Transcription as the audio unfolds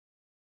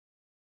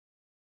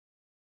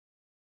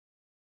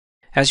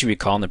As you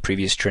recall in the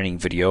previous training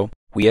video,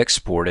 we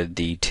exported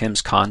the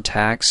Tim's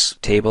contacts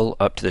table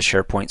up to the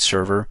SharePoint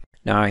server.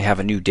 Now I have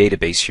a new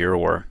database here,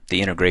 or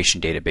the integration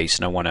database,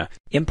 and I want to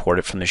import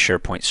it from the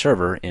SharePoint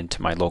server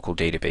into my local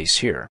database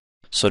here.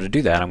 So to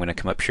do that, I'm going to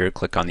come up here,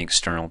 click on the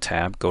External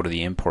tab, go to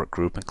the Import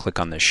group, and click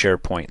on the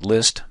SharePoint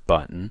List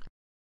button.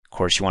 Of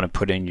course, you want to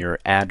put in your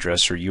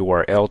address or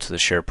URL to the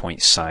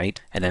SharePoint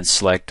site, and then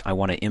select I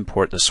want to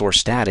import the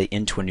source data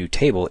into a new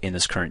table in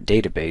this current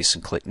database,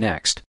 and click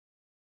Next.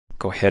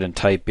 Go ahead and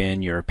type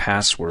in your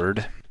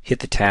password. Hit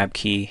the Tab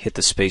key, hit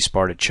the space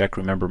bar to check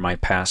remember my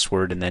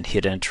password, and then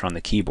hit Enter on the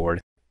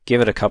keyboard.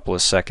 Give it a couple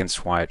of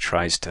seconds while it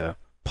tries to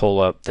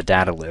pull up the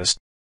data list.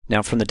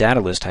 Now from the data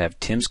list I have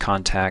Tim's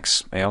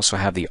contacts. I also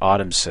have the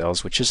Autumn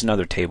cells, which is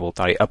another table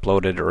that I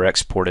uploaded or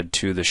exported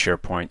to the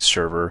SharePoint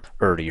server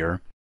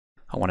earlier.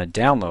 I want to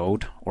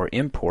download or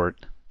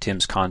import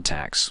Tim's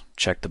contacts.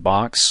 Check the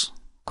box,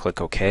 click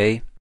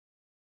OK.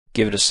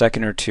 Give it a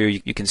second or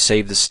two. You can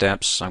save the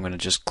steps. I'm going to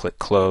just click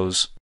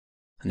Close.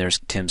 And there's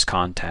Tim's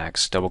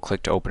contacts. Double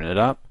click to open it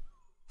up.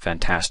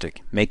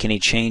 Fantastic. Make any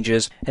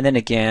changes, and then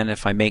again,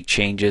 if I make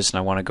changes and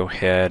I want to go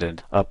ahead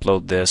and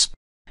upload this,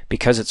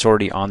 because it's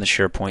already on the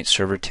SharePoint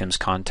server, Tim's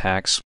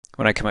contacts,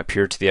 when I come up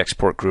here to the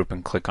export group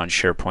and click on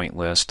SharePoint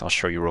list, I'll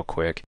show you real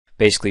quick.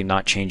 Basically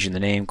not changing the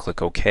name,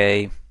 click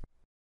OK. I'm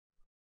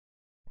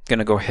going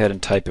to go ahead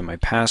and type in my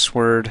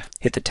password,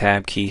 hit the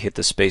Tab key, hit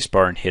the space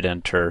bar, and hit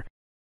Enter.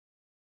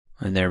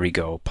 And there we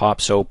go.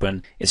 Pops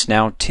open. It's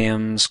now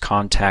Tim's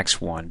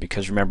Contacts 1,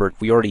 because remember,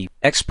 we already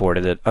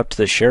exported it up to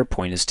the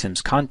SharePoint as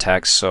Tim's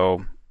Contacts,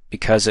 so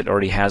because it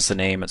already has the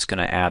name, it's going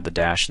to add the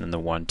dash and then the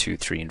 1, 2,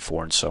 3, and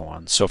 4, and so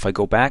on. So if I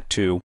go back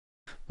to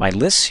my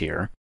lists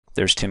here,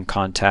 there's Tim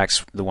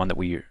Contacts, the one that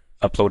we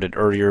uploaded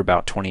earlier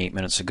about 28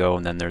 minutes ago,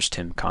 and then there's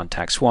Tim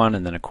Contacts 1,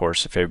 and then of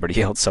course if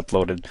everybody else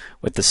uploaded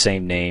with the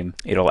same name,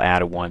 it'll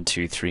add a 1,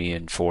 2, 3,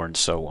 and 4, and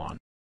so on.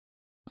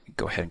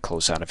 Go ahead and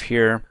close out of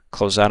here,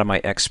 close out of my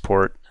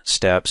export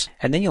steps,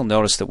 and then you'll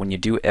notice that when you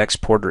do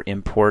export or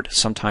import,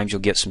 sometimes you'll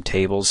get some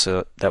tables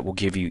that will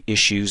give you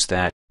issues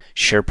that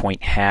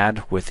SharePoint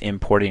had with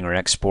importing or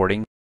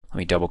exporting. Let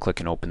me double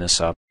click and open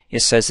this up. It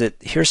says that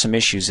here's some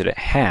issues that it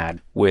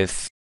had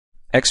with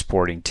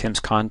exporting Tim's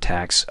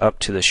contacts up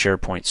to the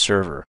SharePoint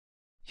server.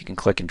 You can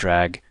click and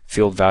drag.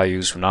 Field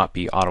values will not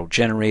be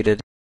auto-generated.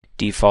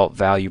 Default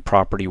value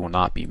property will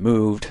not be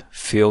moved.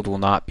 Field will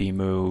not be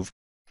moved.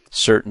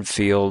 Certain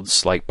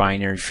fields, like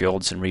binary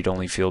fields and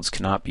read-only fields,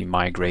 cannot be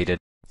migrated,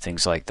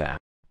 things like that.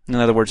 In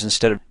other words,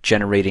 instead of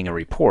generating a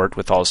report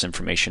with all this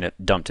information,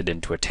 it dumped it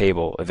into a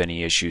table of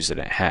any issues that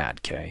it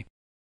had. Okay.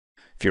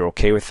 If you're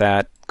okay with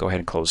that, go ahead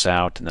and close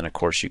out, and then of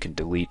course you can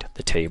delete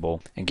the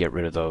table and get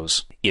rid of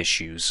those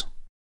issues.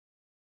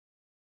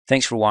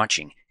 Thanks for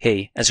watching.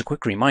 Hey, as a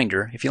quick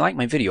reminder, if you like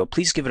my video,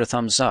 please give it a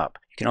thumbs up.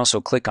 You can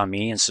also click on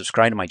me and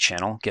subscribe to my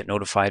channel, get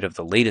notified of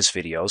the latest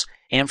videos,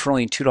 and for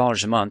only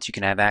 $2 a month, you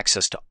can have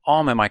access to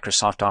all my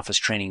Microsoft Office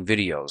training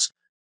videos.